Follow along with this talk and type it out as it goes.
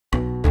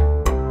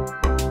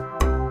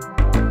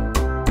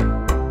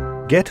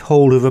Get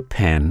hold of a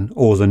pen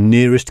or the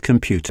nearest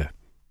computer.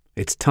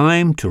 It's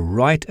time to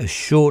write a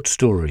short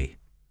story.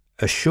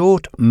 A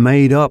short,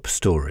 made-up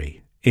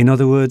story. In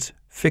other words,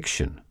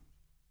 fiction.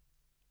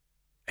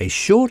 A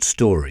short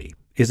story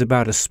is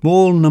about a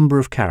small number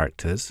of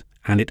characters,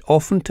 and it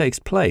often takes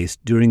place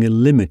during a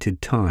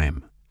limited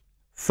time.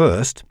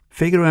 First,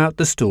 figure out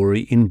the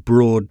story in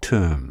broad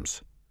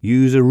terms.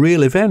 Use a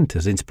real event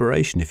as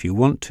inspiration if you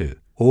want to,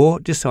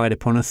 or decide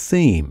upon a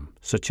theme,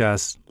 such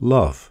as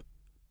love,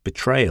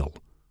 betrayal,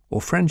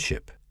 or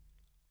friendship.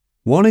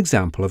 One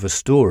example of a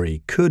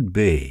story could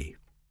be: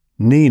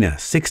 Nina,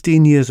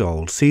 16 years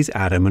old, sees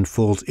Adam and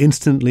falls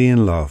instantly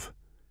in love.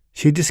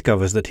 She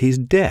discovers that he's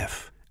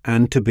deaf,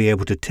 and to be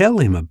able to tell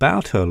him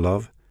about her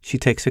love, she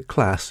takes a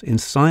class in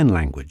sign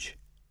language.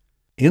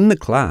 In the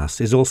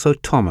class is also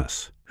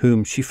Thomas,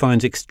 whom she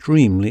finds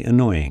extremely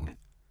annoying.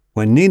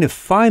 When Nina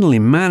finally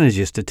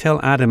manages to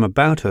tell Adam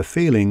about her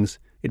feelings,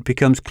 it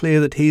becomes clear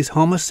that he's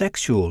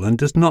homosexual and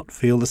does not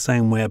feel the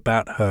same way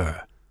about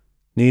her.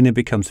 Nina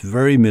becomes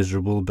very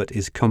miserable but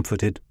is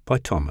comforted by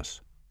Thomas.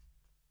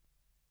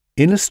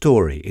 In a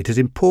story, it is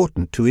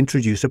important to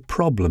introduce a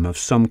problem of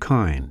some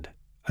kind,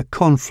 a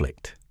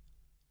conflict.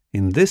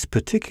 In this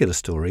particular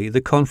story,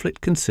 the conflict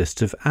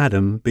consists of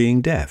Adam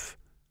being deaf.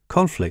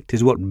 Conflict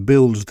is what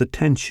builds the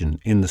tension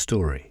in the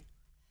story.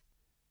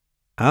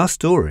 Our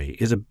story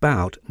is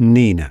about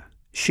Nina.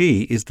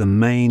 She is the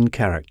main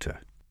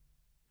character.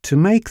 To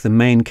make the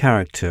main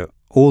character,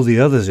 all the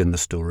others in the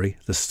story,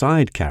 the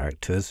side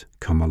characters,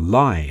 come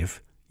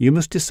alive, you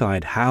must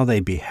decide how they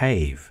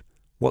behave,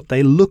 what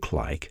they look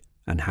like,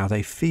 and how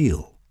they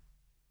feel.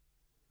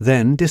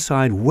 Then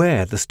decide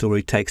where the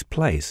story takes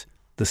place,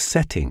 the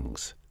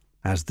settings.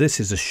 As this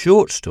is a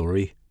short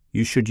story,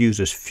 you should use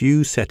as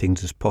few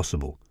settings as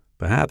possible,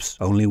 perhaps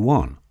only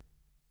one.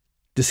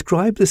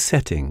 Describe the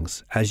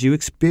settings as you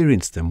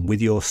experience them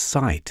with your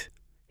sight,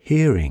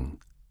 hearing,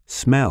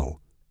 smell,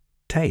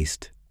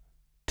 taste,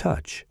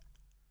 touch.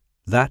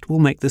 That will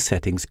make the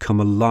settings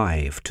come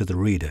alive to the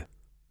reader.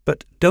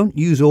 But don't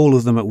use all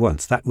of them at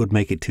once, that would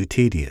make it too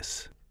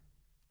tedious.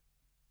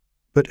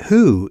 But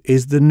who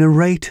is the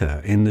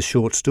narrator in the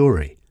short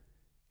story?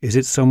 Is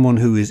it someone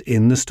who is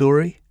in the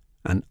story?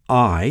 An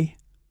I?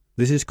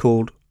 This is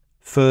called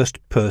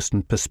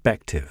first-person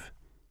perspective.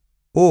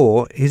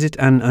 Or is it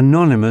an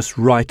anonymous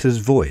writer's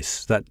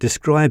voice that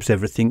describes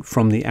everything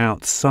from the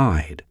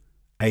outside,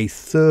 a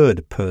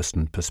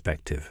third-person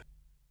perspective?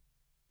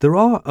 There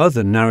are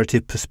other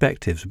narrative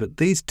perspectives, but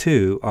these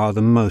two are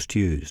the most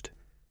used.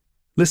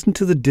 Listen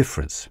to the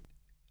difference.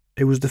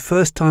 It was the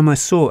first time I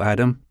saw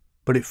Adam,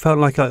 but it felt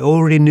like I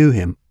already knew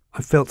him.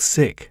 I felt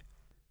sick.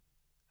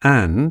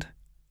 And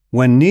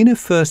when Nina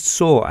first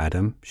saw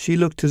Adam, she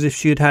looked as if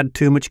she had had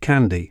too much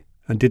candy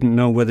and didn't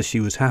know whether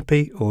she was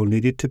happy or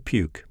needed to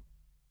puke.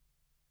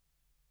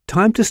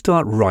 Time to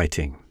start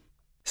writing.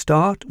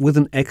 Start with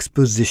an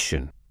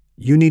exposition.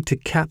 You need to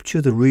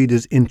capture the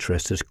reader's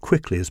interest as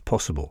quickly as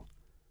possible.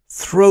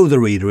 Throw the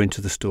reader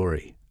into the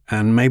story,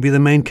 and maybe the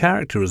main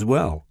character as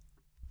well.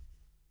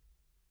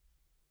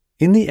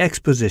 In the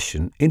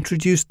exposition,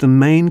 introduce the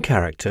main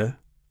character,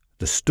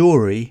 the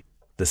story,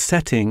 the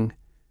setting,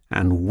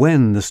 and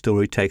when the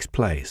story takes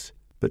place.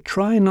 But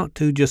try not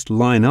to just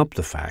line up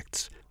the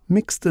facts.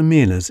 Mix them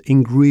in as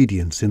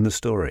ingredients in the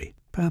story.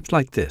 Perhaps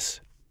like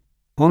this.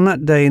 On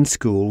that day in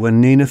school when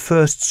Nina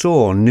first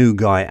saw new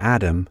guy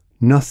Adam,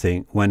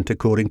 nothing went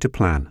according to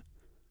plan.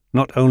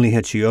 Not only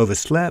had she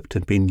overslept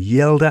and been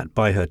yelled at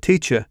by her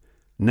teacher,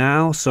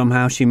 now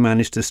somehow she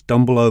managed to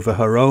stumble over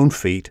her own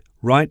feet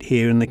right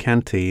here in the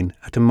canteen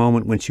at a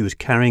moment when she was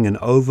carrying an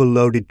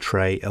overloaded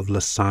tray of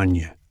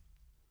lasagna.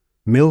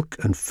 Milk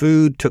and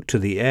food took to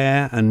the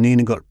air, and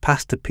Nina got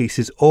pasta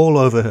pieces all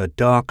over her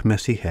dark,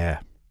 messy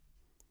hair.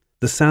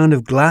 The sound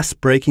of glass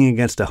breaking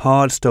against a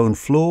hard stone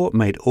floor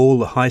made all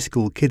the high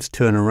school kids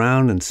turn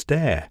around and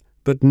stare,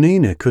 but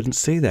Nina couldn't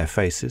see their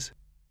faces.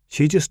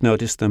 She just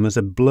noticed them as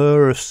a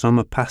blur of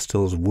summer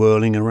pastels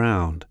whirling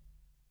around.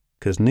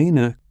 'Cause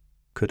Nina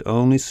could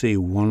only see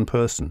one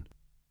person.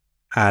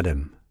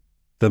 Adam,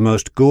 the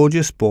most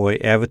gorgeous boy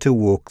ever to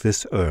walk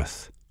this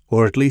earth,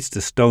 or at least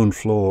a stone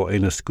floor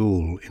in a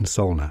school in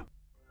Solna.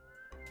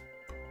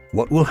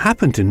 What will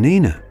happen to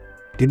Nina?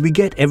 Did we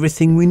get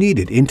everything we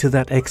needed into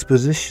that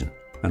exposition?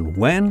 And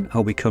when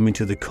are we coming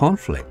to the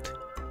conflict?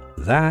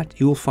 That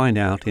you will find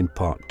out in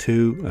part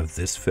 2 of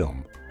this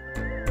film.